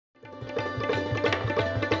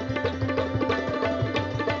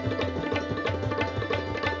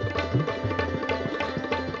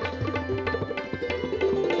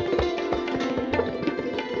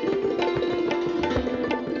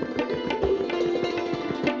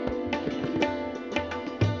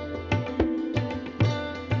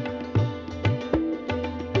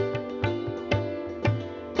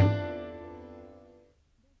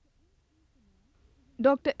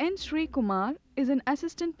Dr. N. Sreekumar is an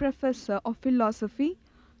assistant professor of philosophy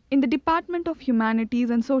in the Department of Humanities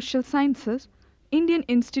and Social Sciences, Indian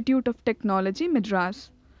Institute of Technology, Madras.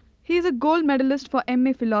 He is a gold medalist for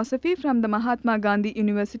MA Philosophy from the Mahatma Gandhi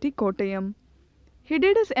University, Kottayam. He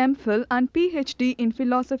did his MPhil and PhD in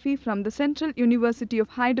philosophy from the Central University of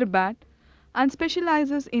Hyderabad and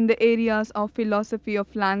specializes in the areas of philosophy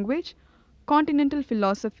of language, continental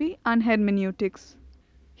philosophy, and hermeneutics.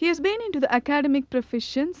 He has been into the academic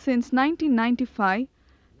profession since 1995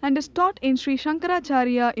 and has taught in Sri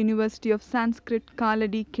Shankaracharya University of Sanskrit,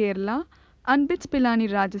 Kaladi, Kerala and BITS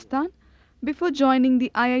Pilani, Rajasthan before joining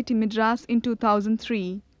the IIT Madras in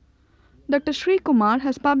 2003. Dr. Sreekumar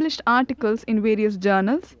has published articles in various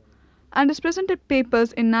journals and has presented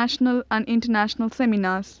papers in national and international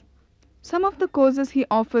seminars. Some of the courses he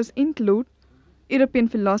offers include European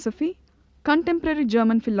Philosophy, Contemporary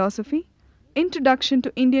German Philosophy, Introduction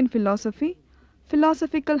to Indian Philosophy,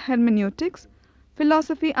 Philosophical Hermeneutics,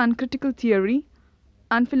 Philosophy and Critical Theory,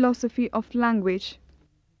 and Philosophy of Language.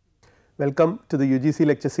 Welcome to the UGC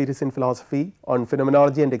lecture series in philosophy on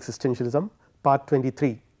Phenomenology and Existentialism, part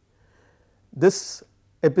 23. This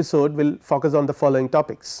episode will focus on the following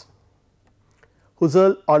topics: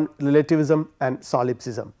 Husserl on relativism and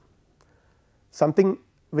solipsism, something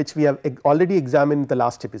which we have already examined in the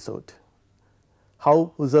last episode.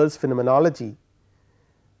 How Husserl's phenomenology,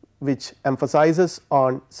 which emphasizes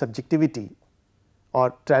on subjectivity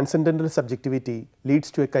or transcendental subjectivity,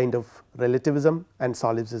 leads to a kind of relativism and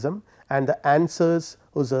solipsism, and the answers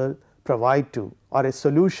Husserl provide to, or a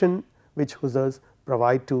solution which Husserl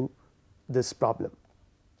provide to this problem.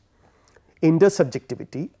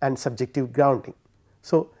 Intersubjectivity and subjective grounding.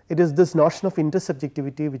 So, it is this notion of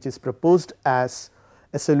intersubjectivity which is proposed as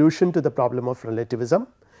a solution to the problem of relativism,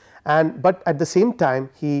 but at the same time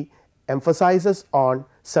he emphasizes on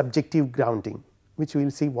subjective grounding, which we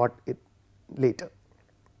will see what it later.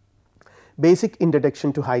 Basic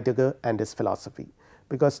introduction to Heidegger and his philosophy,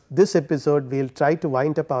 because this episode we will try to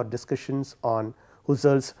wind up our discussions on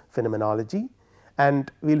Husserl's phenomenology,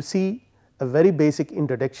 and we will see a very basic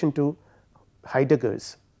introduction to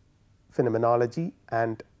Heidegger's phenomenology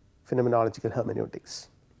and phenomenological hermeneutics.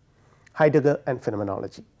 Heidegger and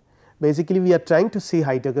phenomenology. Basically, we are trying to see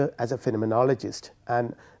Heidegger as a phenomenologist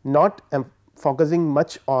and not focusing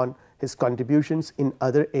much on his contributions in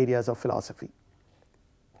other areas of philosophy.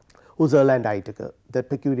 Husserl and Heidegger, their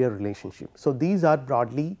peculiar relationship. So, these are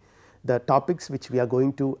broadly the topics which we are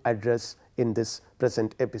going to address in this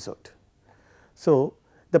present episode. So,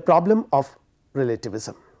 the problem of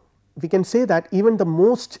relativism. We can say that even the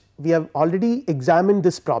most, we have already examined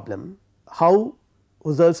this problem, how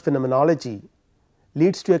Husserl's phenomenology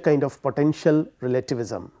leads to a kind of potential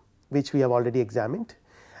relativism, which we have already examined,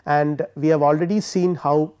 and we have already seen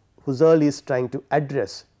how Husserl is trying to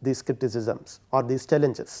address these criticisms or these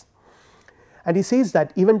challenges. And he says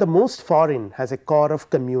that even the most foreign has a core of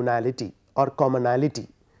communality or commonality.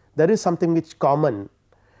 There is something which common.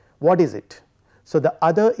 What is it? So, the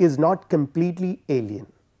other is not completely alien,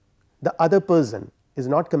 the other person is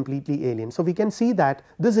not completely alien. So, we can see that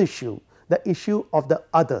this issue, the issue of the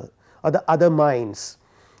other or the other minds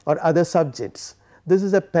or other subjects, this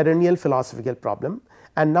is a perennial philosophical problem,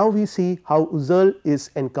 and now we see how Husserl is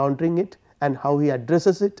encountering it and how he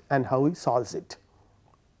addresses it and how he solves it.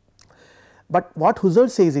 But what Husserl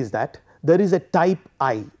says is that there is a type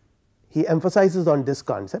I, he emphasizes on this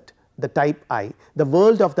concept, the type I, the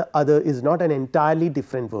world of the other is not an entirely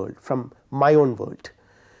different world from my own world.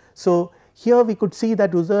 So, here we could see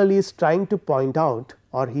that Husserl is trying to point out,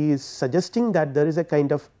 or he is suggesting that there is a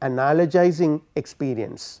kind of analogizing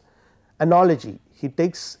experience, analogy. He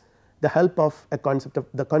takes the help of a concept of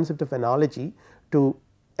the concept of analogy to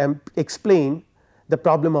explain the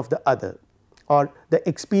problem of the other or the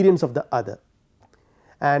experience of the other.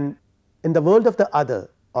 And in the world of the other,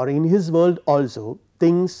 or in his world also,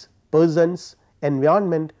 things, persons,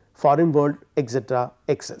 environment, foreign world, etc.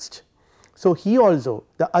 exist. So, he also,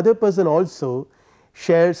 the other person also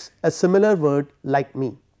shares a similar word like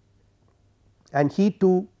me, and he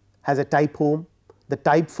too has a type home, the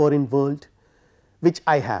type foreign world which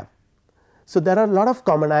I have. So, there are a lot of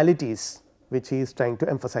commonalities which he is trying to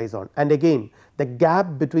emphasize on, and again the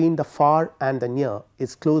gap between the far and the near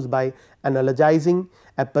is closed by analogizing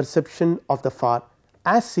a perception of the far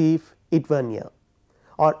as if it were near,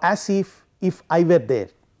 or as if I were there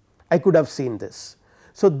I could have seen this.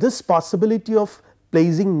 So, this possibility of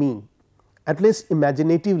placing me at least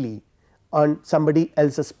imaginatively on somebody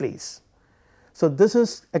else's place. So, this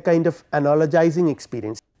is a kind of analogizing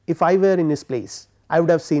experience. If I were in his place, I would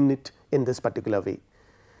have seen it in this particular way.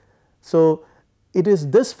 So, it is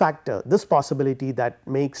this factor, this possibility that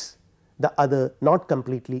makes the other not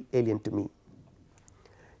completely alien to me.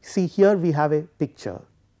 See, here we have a picture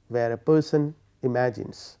where a person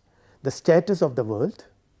imagines the status of the world,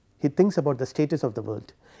 he thinks about the status of the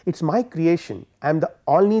world. It is my creation, I am the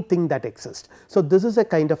only thing that exists. So, this is a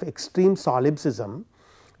kind of extreme solipsism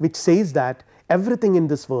which says that everything in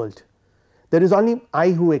this world, there is only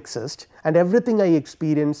I who exist, and everything I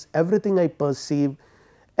experience, everything I perceive,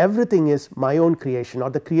 everything is my own creation or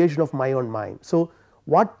the creation of my own mind. So,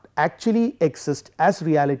 what actually exists as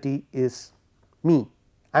reality is me,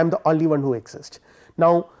 I am the only one who exists.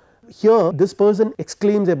 Now, here this person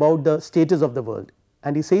exclaims about the status of the world,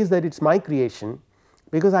 and he says that it is my creation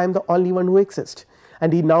because I am the only one who exists,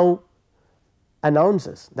 and he now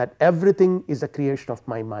announces that everything is a creation of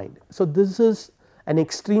my mind. So, this is an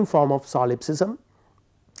extreme form of solipsism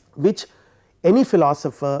which any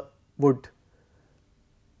philosopher would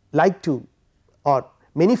like to, or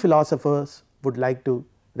many philosophers would like to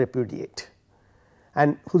repudiate.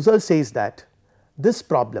 And Husserl says that this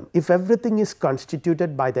problem, if everything is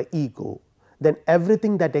constituted by the ego, then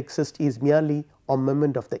everything that exists is merely a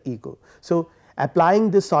moment of the ego. So,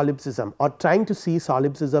 applying this solipsism or trying to see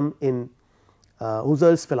solipsism in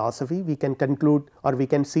Husserl's philosophy, we can conclude or we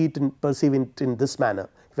can see it and perceive it in this manner.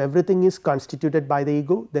 If everything is constituted by the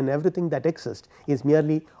ego, then everything that exists is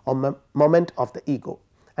merely a moment of the ego.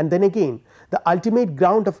 And then again, the ultimate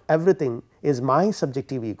ground of everything is my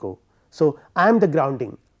subjective ego. So, I am the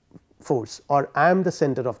grounding force, or I am the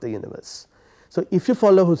center of the universe. So, if you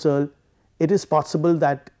follow Husserl, it is possible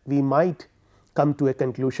that we might come to a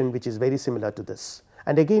conclusion which is very similar to this.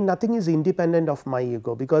 And again, nothing is independent of my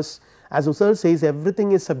ego, because as Husserl says,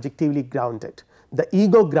 everything is subjectively grounded. The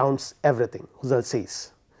ego grounds everything, Husserl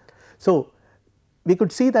says. So, we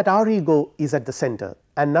could see that our ego is at the center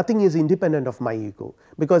and nothing is independent of my ego,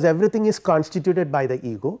 because everything is constituted by the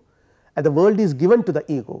ego and the world is given to the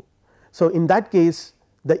ego. So, in that case,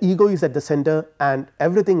 the ego is at the center and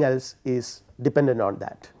everything else is dependent on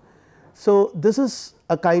that. So, this is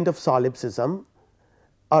a kind of solipsism,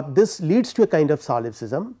 or this leads to a kind of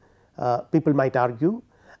solipsism, people might argue,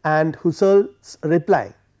 and Husserl's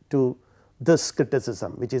reply to this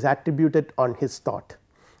criticism, which is attributed on his thought,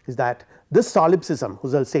 is that this solipsism,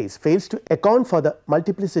 Husserl says, fails to account for the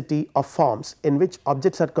multiplicity of forms in which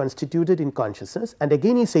objects are constituted in consciousness, and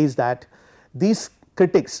again he says that these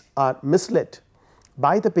critics are misled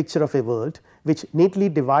by the picture of a world which neatly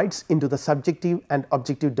divides into the subjective and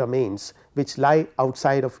objective domains which lie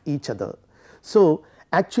outside of each other. So,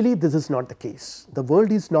 actually this is not the case. The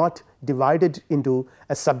world is not divided into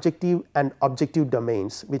a subjective and objective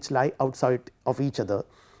domains which lie outside of each other.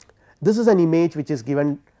 This is an image which is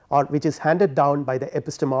given or which is handed down by the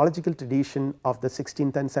epistemological tradition of the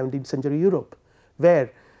 16th and 17th century Europe,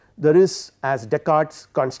 where there is, as Descartes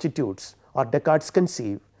constitutes or Descartes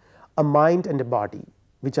conceive, a mind and a body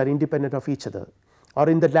which are independent of each other, or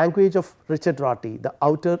in the language of Richard Rorty, the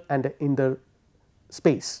outer and the inner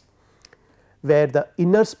space, where the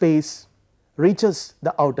inner space reaches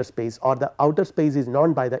the outer space, or the outer space is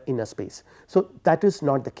known by the inner space. So, that is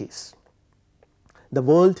not the case. The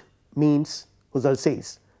world means, Husserl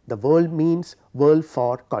says, the world means world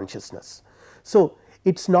for consciousness. So,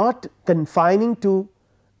 it is not confining to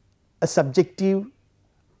a subjective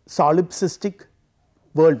solipsistic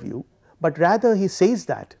worldview, but rather he says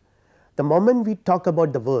that the moment we talk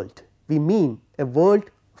about the world, we mean a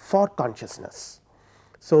world for consciousness.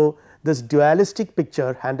 So, this dualistic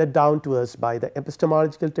picture handed down to us by the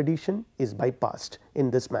epistemological tradition is bypassed in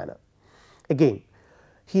this manner. Again,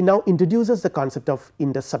 he now introduces the concept of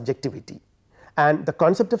intersubjectivity, and the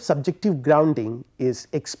concept of subjective grounding is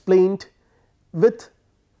explained with,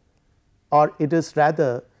 or it is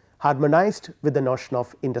rather harmonized with the notion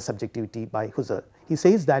of intersubjectivity by Husserl. He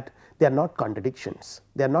says that they are not contradictions,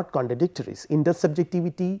 they are not contradictories,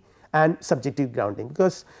 intersubjectivity and subjective grounding,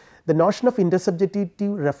 because the notion of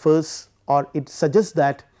intersubjectivity refers, or it suggests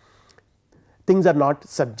that things are not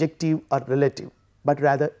subjective or relative, but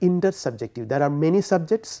rather intersubjective. There are many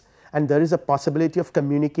subjects and there is a possibility of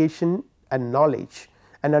communication and knowledge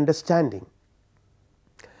and understanding.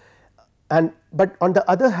 But on the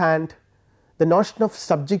other hand, the notion of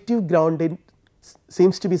subjective grounding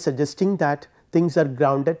seems to be suggesting that things are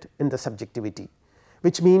grounded in the subjectivity,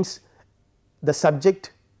 which means the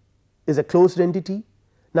subject is a closed entity,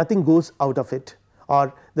 nothing goes out of it,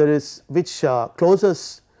 or there is which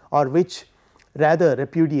closes or which rather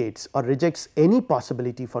repudiates or rejects any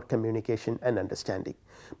possibility for communication and understanding.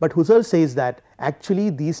 But Husserl says that actually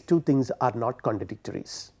these two things are not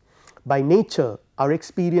contradictories. By nature, our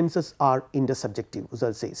experiences are intersubjective,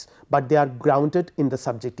 Husserl says, but they are grounded in the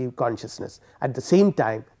subjective consciousness. At the same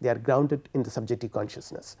time, they are grounded in the subjective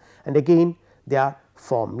consciousness, and again they are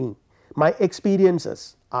for me. My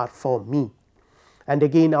experiences are for me, and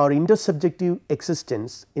again our intersubjective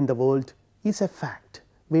existence in the world is a fact.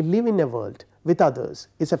 We live in a world with others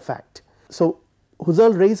is a fact. So,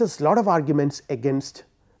 Husserl raises a lot of arguments against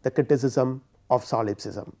the criticism of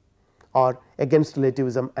solipsism or against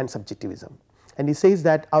relativism and subjectivism, and he says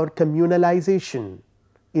that our communalization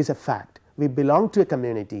is a fact. We belong to a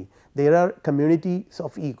community, there are communities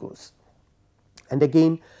of egos, and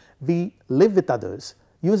again we live with others,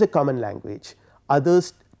 use a common language,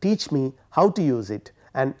 others teach me how to use it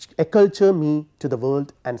and acculture me to the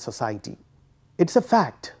world and society. It is a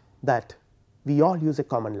fact that we all use a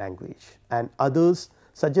common language and others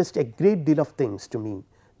suggest a great deal of things to me.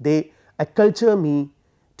 They acculture me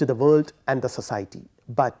to the world and the society,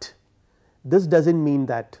 but this does not mean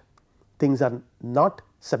that things are not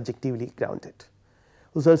subjectively grounded.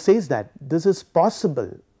 Husserl says that this is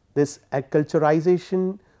possible, this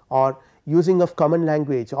acculturization or using of common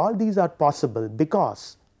language, all these are possible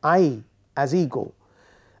because I as ego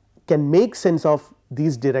can make sense of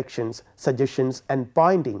these directions, suggestions and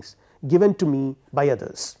pointings given to me by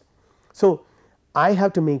others. So, I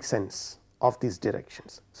have to make sense of these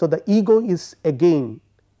directions. So, the ego is again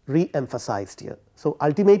re-emphasized here. So,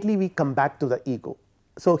 ultimately we come back to the ego.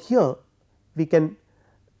 So, here we can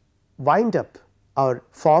wind up our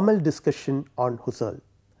formal discussion on Husserl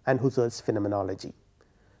and Husserl's phenomenology.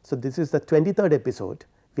 So, this is the 23rd episode.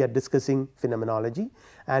 We are discussing phenomenology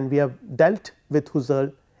and we have dealt with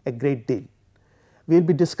Husserl a great deal. We will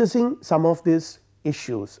be discussing some of these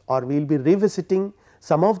issues or we will be revisiting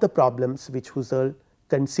some of the problems which Husserl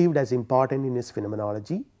conceived as important in his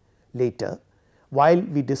phenomenology later, while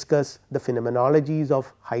we discuss the phenomenologies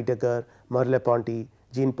of Heidegger, Merleau-Ponty,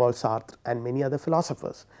 Jean-Paul Sartre and many other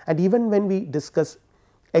philosophers. And even when we discuss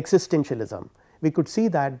existentialism, we could see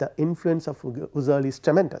that the influence of Husserl is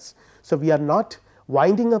tremendous. So, we are not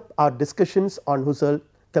winding up our discussions on Husserl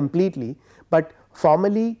completely, but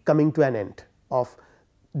formally coming to an end of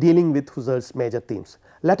dealing with Husserl's major themes.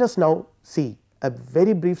 Let us now see a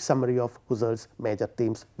very brief summary of Husserl's major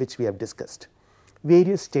themes which we have discussed.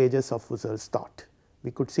 Various stages of Husserl's thought.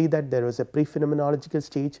 We could see that there was a pre-phenomenological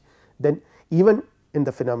stage, then even in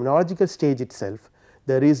the phenomenological stage itself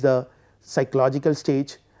there is the psychological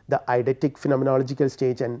stage, the eidetic phenomenological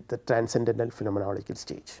stage and the transcendental phenomenological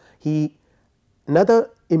stage. Another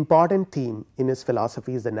important theme in his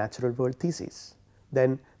philosophy is the natural world thesis,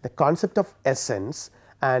 then the concept of essence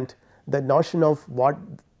and the notion of what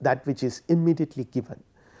that which is immediately given.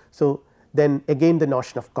 So, then again the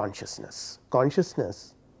notion of consciousness.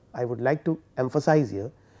 Consciousness, I would like to emphasize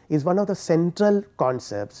here, is one of the central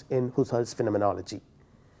concepts in Husserl's phenomenology.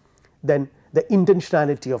 Then the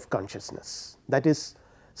intentionality of consciousness, that is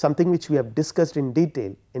something which we have discussed in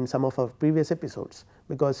detail in some of our previous episodes,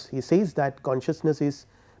 because he says that consciousness is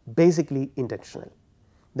basically intentional.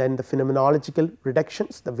 Then the phenomenological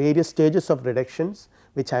reductions, the various stages of reductions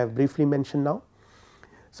which I have briefly mentioned now.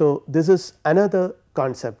 So, this is another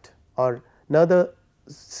concept or another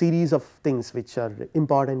series of things which are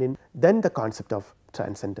important in. Then the concept of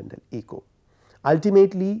transcendental ego.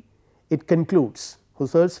 Ultimately it concludes,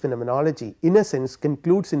 Husserl's phenomenology in a sense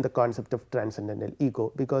concludes in the concept of transcendental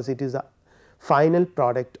ego, because it is a final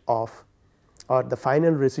product of or the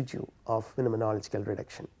final residue of phenomenological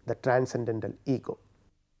reduction, the transcendental ego,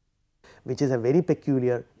 which is a very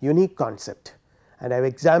peculiar unique concept, and I have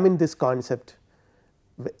examined this concept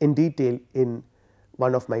in detail in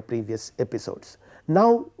one of my previous episodes.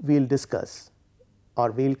 Now, we will discuss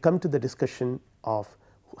or we will come to the discussion of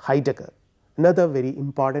Heidegger, another very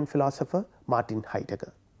important philosopher, Martin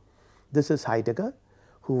Heidegger. This is Heidegger,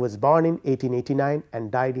 who was born in 1889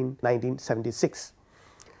 and died in 1976,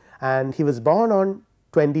 and he was born on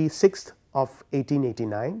 26th of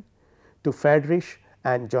 1889 to Friedrich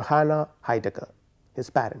and Johanna Heidegger,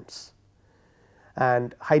 his parents.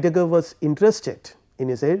 And Heidegger was interested in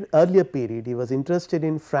his earlier period, he was interested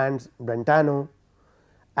in Franz Brentano,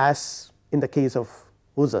 as in the case of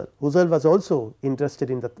Husserl. Husserl was also interested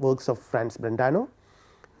in the works of Franz Brentano,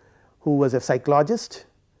 who was a psychologist,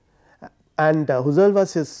 and Husserl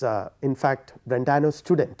was his in fact Brentano's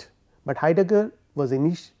student, but Heidegger was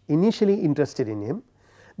initially interested in him.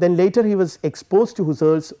 Then later he was exposed to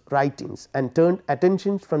Husserl's writings and turned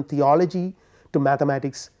attention from theology to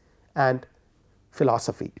mathematics and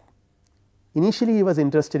philosophy. Initially he was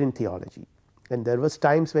interested in theology, and there was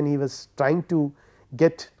times when he was trying to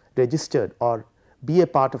get registered or be a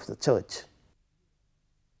part of the church,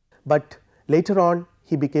 but later on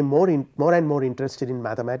he became more and more interested in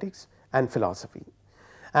mathematics and philosophy.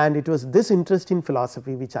 And it was this interest in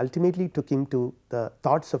philosophy which ultimately took him to the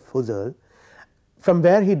thoughts of Husserl, from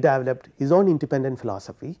where he developed his own independent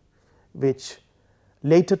philosophy, which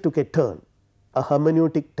later took a turn, a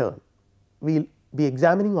hermeneutic turn. We will be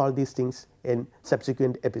examining all these things in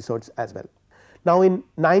subsequent episodes as well. Now, in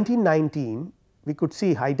 1919, we could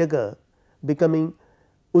see Heidegger becoming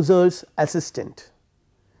Husserl's assistant,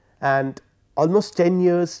 and almost 10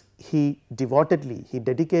 years he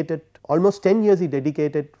dedicated almost 10 years he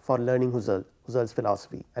dedicated for learning Husserl's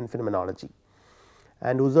philosophy and phenomenology.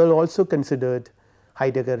 And Husserl also considered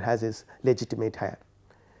Heidegger as his legitimate heir.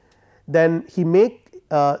 Then he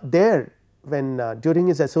during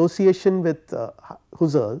his association with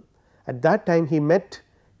Husserl, at that time he met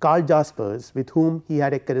Karl Jaspers, with whom he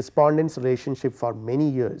had a correspondence relationship for many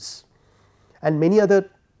years, and many other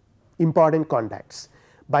important contacts.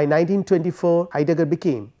 By 1924, Heidegger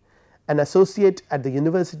became an associate at the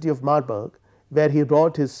University of Marburg, where he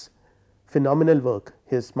wrote his phenomenal work,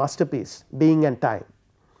 his masterpiece, Being and Time.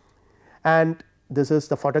 And this is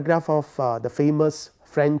the photograph of the famous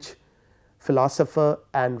French philosopher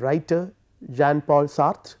and writer Jean-Paul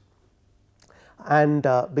Sartre. And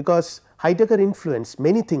because Heidegger influenced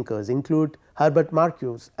many thinkers, include Herbert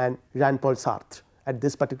Marcuse and Jean-Paul Sartre at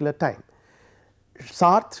this particular time.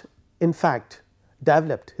 Sartre in fact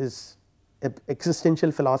developed his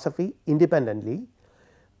existential philosophy independently,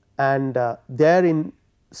 and therein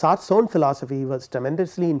Sartre's own philosophy was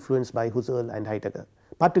tremendously influenced by Husserl and Heidegger,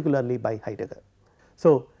 particularly by Heidegger.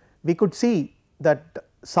 So, we could see that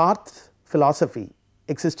Sartre's philosophy,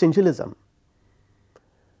 existentialism,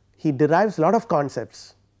 he derives a lot of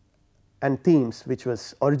concepts and themes which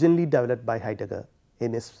was originally developed by Heidegger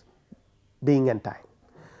in his Being and Time.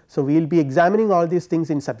 So, we will be examining all these things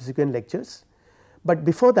in subsequent lectures, but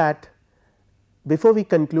before that, before we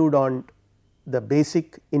conclude on the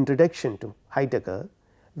basic introduction to Heidegger,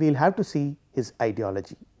 we will have to see his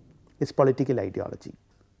ideology, his political ideology.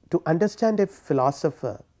 To understand a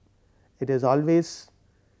philosopher, it is always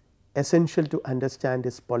essential to understand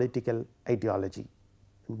his political ideology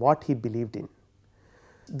and what he believed in.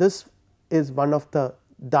 This is one of the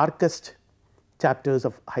darkest chapters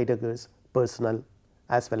of Heidegger's personal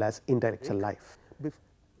as well as intellectual life.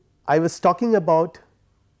 I was talking about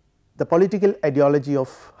the political ideology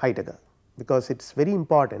of Heidegger, because it is very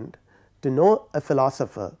important to know a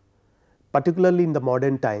philosopher, particularly in the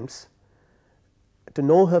modern times, to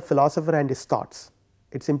know a philosopher and his thoughts.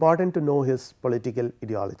 It is important to know his political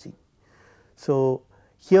ideology. So,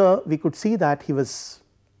 here we could see that he was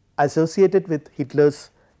associated with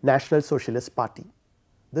Hitler's National Socialist Party.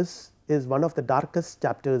 This is one of the darkest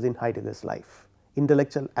chapters in Heidegger's life,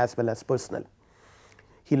 intellectual as well as personal.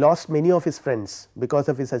 He lost many of his friends because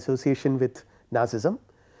of his association with Nazism,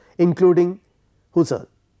 including Husserl,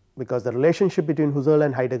 because the relationship between Husserl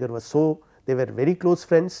and Heidegger was so, they were very close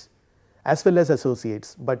friends as well as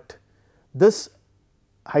associates, but this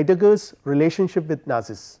Heidegger's relationship with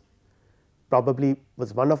Nazis probably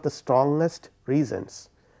was one of the strongest reasons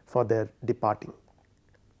for their departing.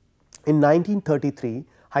 In 1933,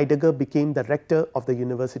 Heidegger became the rector of the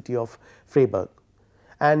University of Freiburg,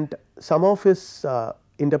 and some of his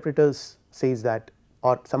interpreters says that,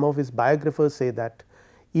 or some of his biographers say that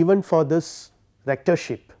even for this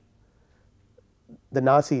rectorship, the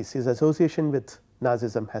Nazis, his association with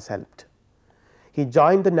Nazism has helped. He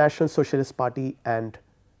joined the National Socialist Party and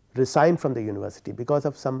resigned from the university because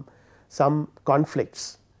of some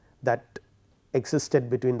conflicts that existed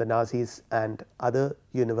between the Nazis and other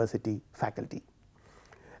university faculty.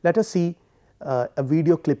 Let us see a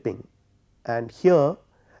video clipping, and here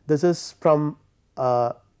this is from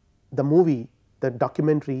the movie, the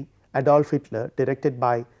documentary Adolf Hitler, directed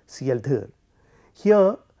by C.L. Dürr.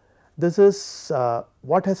 Here this is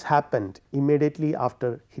what has happened immediately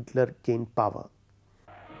after Hitler gained power.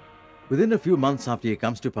 Within a few months after he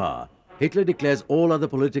comes to power, Hitler declares all other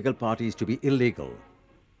political parties to be illegal.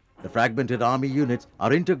 The fragmented army units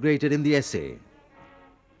are integrated in the SA.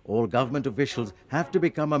 All government officials have to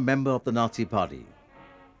become a member of the Nazi Party.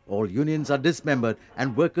 All unions are dismembered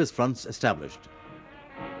and workers' fronts established.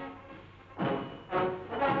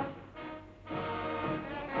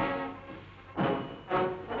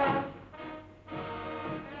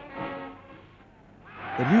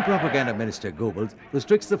 The new propaganda minister Goebbels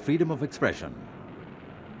restricts the freedom of expression.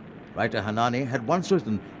 Writer Hanani had once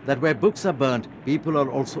written that where books are burnt, people are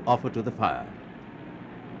also offered to the fire.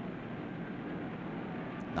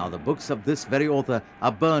 Now the books of this very author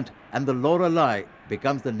are burnt, and the Lorelei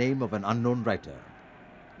becomes the name of an unknown writer.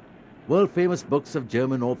 World famous books of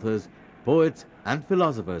German authors, poets and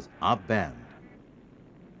philosophers are banned.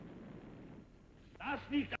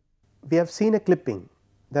 We have seen a clipping.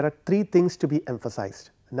 There are three things to be emphasized.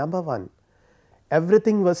 Number one,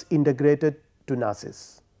 everything was integrated to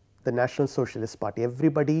Nazis, the National Socialist Party.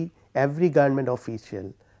 Everybody, every government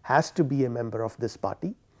official has to be a member of this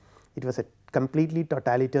party. It was a completely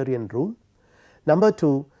totalitarian rule. Number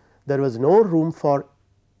two, there was no room for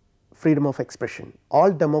freedom of expression.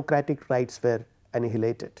 All democratic rights were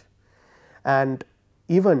annihilated. And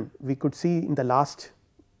even we could see in the last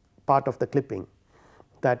part of the clipping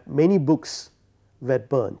that many books were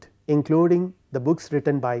burnt, including the books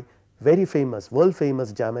written by very famous, world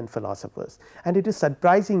famous German philosophers. And it is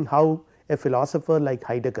surprising how a philosopher like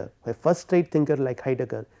Heidegger, a first rate thinker like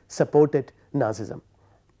Heidegger, supported Nazism.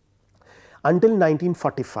 Until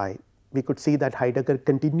 1945, we could see that Heidegger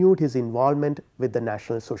continued his involvement with the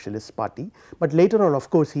National Socialist Party, but later on,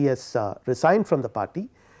 of course, he has resigned from the party,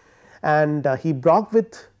 and he broke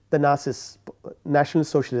with the National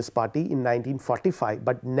Socialist Party in 1945,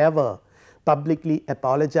 but never publicly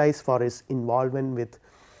apologized for his involvement with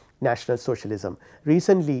National Socialism.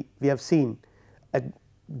 Recently, we have seen a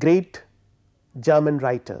great German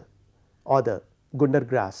writer, author Gunnar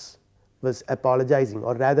Grass, was apologizing,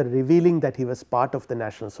 or rather revealing that he was part of the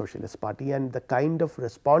National Socialist Party, and the kind of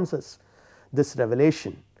responses this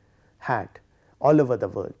revelation had all over the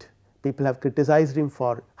world. People have criticized him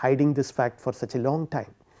for hiding this fact for such a long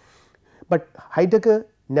time. But Heidegger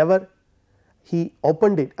never, he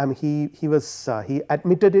opened it, I mean he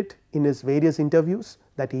admitted it in his various interviews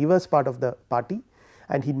that he was part of the party,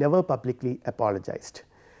 and he never publicly apologized.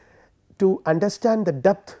 To understand the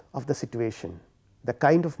depth of the situation, the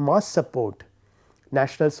kind of mass support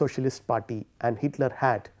National Socialist Party and Hitler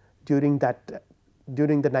had during the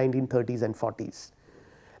 1930s and 40s.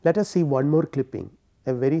 Let us see one more clipping,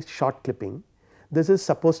 a very short clipping. This is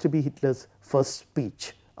supposed to be Hitler's first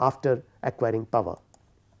speech after acquiring power.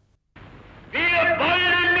 Wir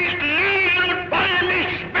wollen nicht liegen und wollen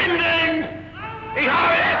nicht schwindeln.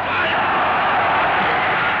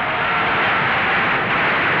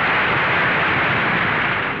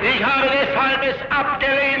 Ich habe deshalb es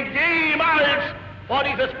abgelehnt, jemals vor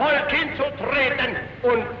dieses Volk hinzutreten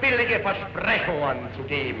und billige Versprechungen zu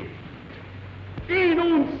geben. In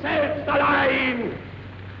uns selbst allein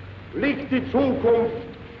liegt die Zukunft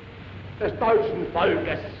des deutschen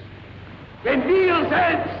Volkes. Wenn wir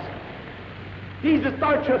selbst dieses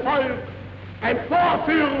deutsche Volk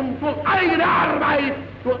emporführen durch eigene Arbeit,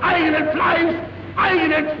 durch eigenen Fleiß,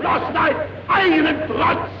 eigene Entschlossenheit, eigenen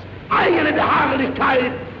Trotz, eigene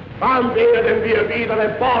Beharrlichkeit, dann werden wir wieder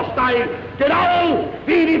emporsteigen, genau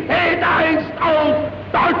wie die Väter einst auch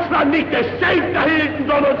Deutschland nicht des Schäfer hielten,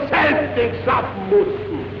 sondern selbst schaffen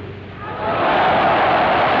mussten.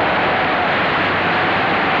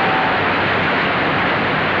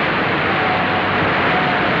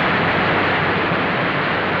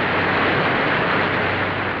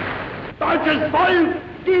 Deutsches Volk,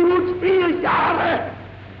 gib uns 4 Jahre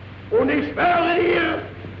und ich schwöre dir,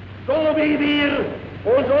 so wie wir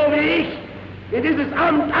und so wie ich in dieses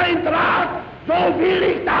Amt eintrat, so will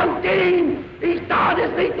ich dann gehen. Ich tat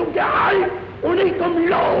es nicht um Gehalt und nicht um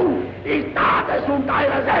Lohn, ich tat es um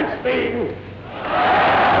deiner selbst wegen.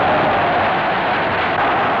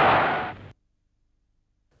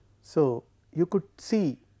 So, you could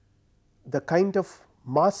see the kind of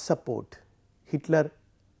mass support Hitler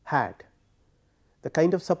had, the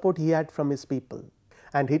kind of support he had from his people.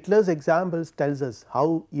 And Hitler's examples tells us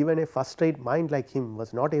how even a first-rate mind like him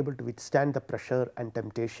was not able to withstand the pressure and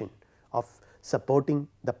temptation of supporting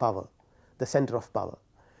the power, the center of power.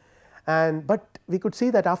 But we could see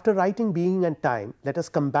that after writing Being and Time, let us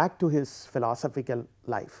come back to his philosophical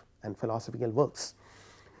life and philosophical works.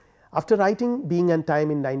 After writing Being and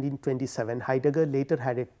Time in 1927, Heidegger later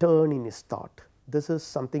had a turn in his thought. This is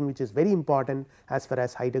something which is very important as far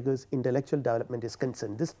as Heidegger's intellectual development is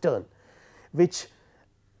concerned, this turn, which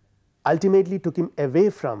ultimately took him away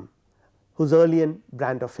from Husserlian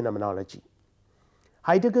brand of phenomenology.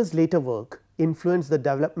 Heidegger's later work influenced the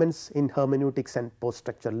developments in hermeneutics and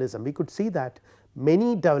post-structuralism. We could see that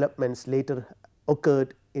many developments later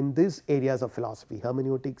occurred in these areas of philosophy,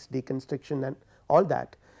 hermeneutics, deconstruction, and all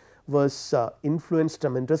that was influenced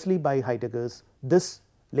tremendously by Heidegger's this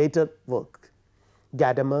later work.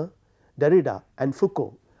 Gadamer, Derrida, and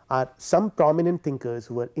Foucault are some prominent thinkers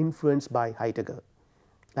who were influenced by Heidegger.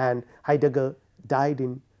 And Heidegger died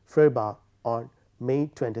in Freiburg on May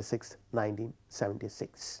 26,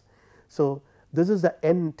 1976. So, this is the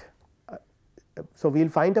end. So, we will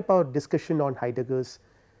find up our discussion on Heidegger's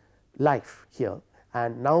life here,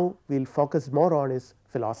 and now we will focus more on his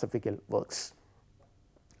philosophical works.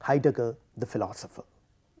 Heidegger the philosopher.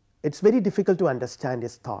 it is very difficult to understand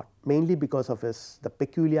his thought, mainly because of the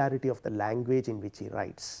peculiarity of the language in which he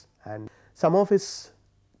writes. And some of his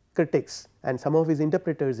critics and some of his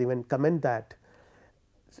interpreters even comment that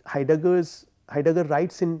Heidegger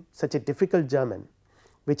writes in such a difficult German,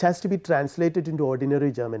 which has to be translated into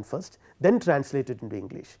ordinary German first, then translated into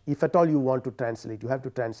English. If at all you want to translate, you have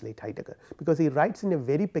to translate Heidegger, because he writes in a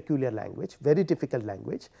very peculiar language, very difficult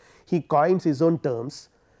language. He coins his own terms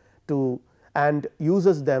and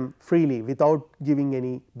uses them freely without giving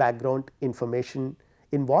any background information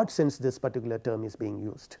in what sense this particular term is being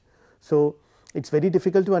used. So, it is very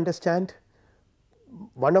difficult to understand.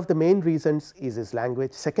 One of the main reasons is his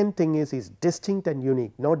language. Second thing is he is distinct and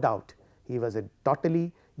unique, no doubt. He was a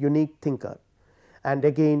totally unique thinker, and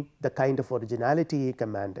again the kind of originality he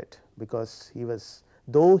commanded, because he was,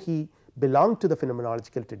 though he belonged to the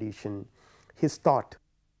phenomenological tradition, his thought,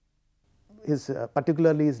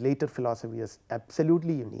 particularly his later philosophy, is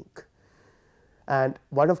absolutely unique, and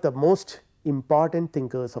one of the most important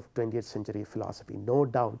thinkers of 20th century philosophy. No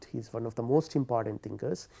doubt he is one of the most important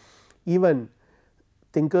thinkers. Even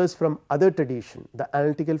thinkers from other tradition, the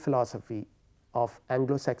analytical philosophy of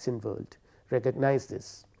Anglo-Saxon world, recognize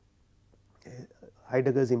this,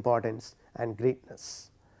 Heidegger's importance and greatness.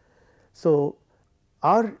 So,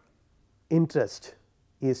 our interest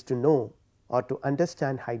is to know or to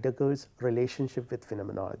understand Heidegger's relationship with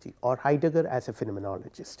phenomenology, or Heidegger as a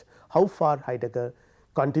phenomenologist, how far Heidegger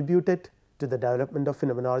contributed to the development of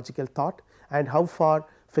phenomenological thought, and how far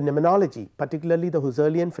phenomenology, particularly the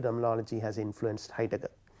Husserlian phenomenology, has influenced Heidegger.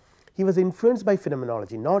 He was influenced by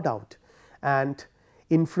phenomenology, no doubt, and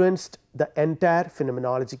influenced the entire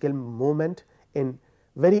phenomenological movement in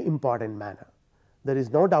very important manner. There is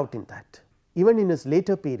no doubt in that. Even in his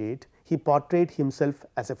later period, he portrayed himself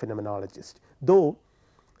as a phenomenologist, though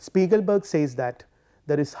Spiegelberg says that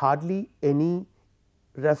there is hardly any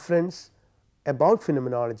reference about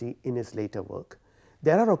phenomenology in his later work.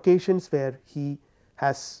 There are occasions where he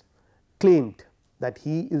has claimed that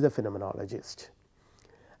he is a phenomenologist,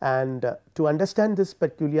 and to understand this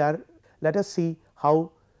peculiar, let us see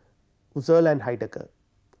how Husserl and Heidegger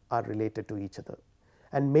are related to each other,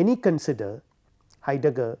 and many consider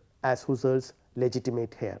Heidegger as Husserl's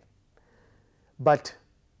legitimate heir, but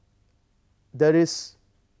there is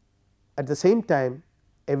at the same time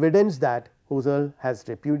evidence that Husserl has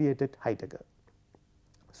repudiated Heidegger.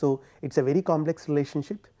 So, it is a very complex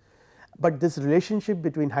relationship, but this relationship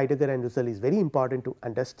between Heidegger and Husserl is very important to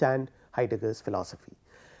understand Heidegger's philosophy.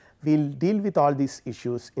 We will deal with all these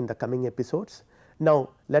issues in the coming episodes. Now,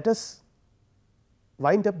 let us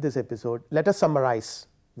wind up this episode. Let us summarize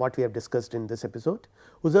what we have discussed in this episode.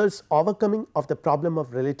 Husserl's overcoming of the problem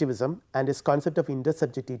of relativism and his concept of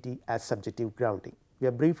intersubjectivity as subjective grounding. We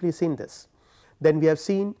have briefly seen this. Then we have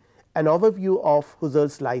seen an overview of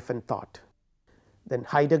Husserl's life and thought. Then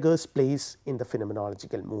Heidegger's place in the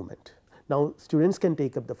phenomenological movement. Now, students can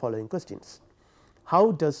take up the following questions.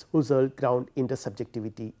 How does Husserl ground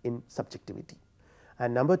intersubjectivity in subjectivity?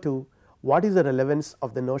 And number 2, what is the relevance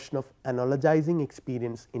of the notion of analogizing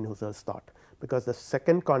experience in Husserl's thought? Because the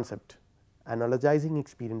second concept, analogizing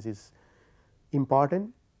experience, is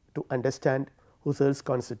important to understand Husserl's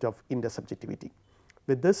concept of intersubjectivity.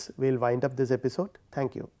 With this, we will wind up this episode.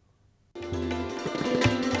 Thank you.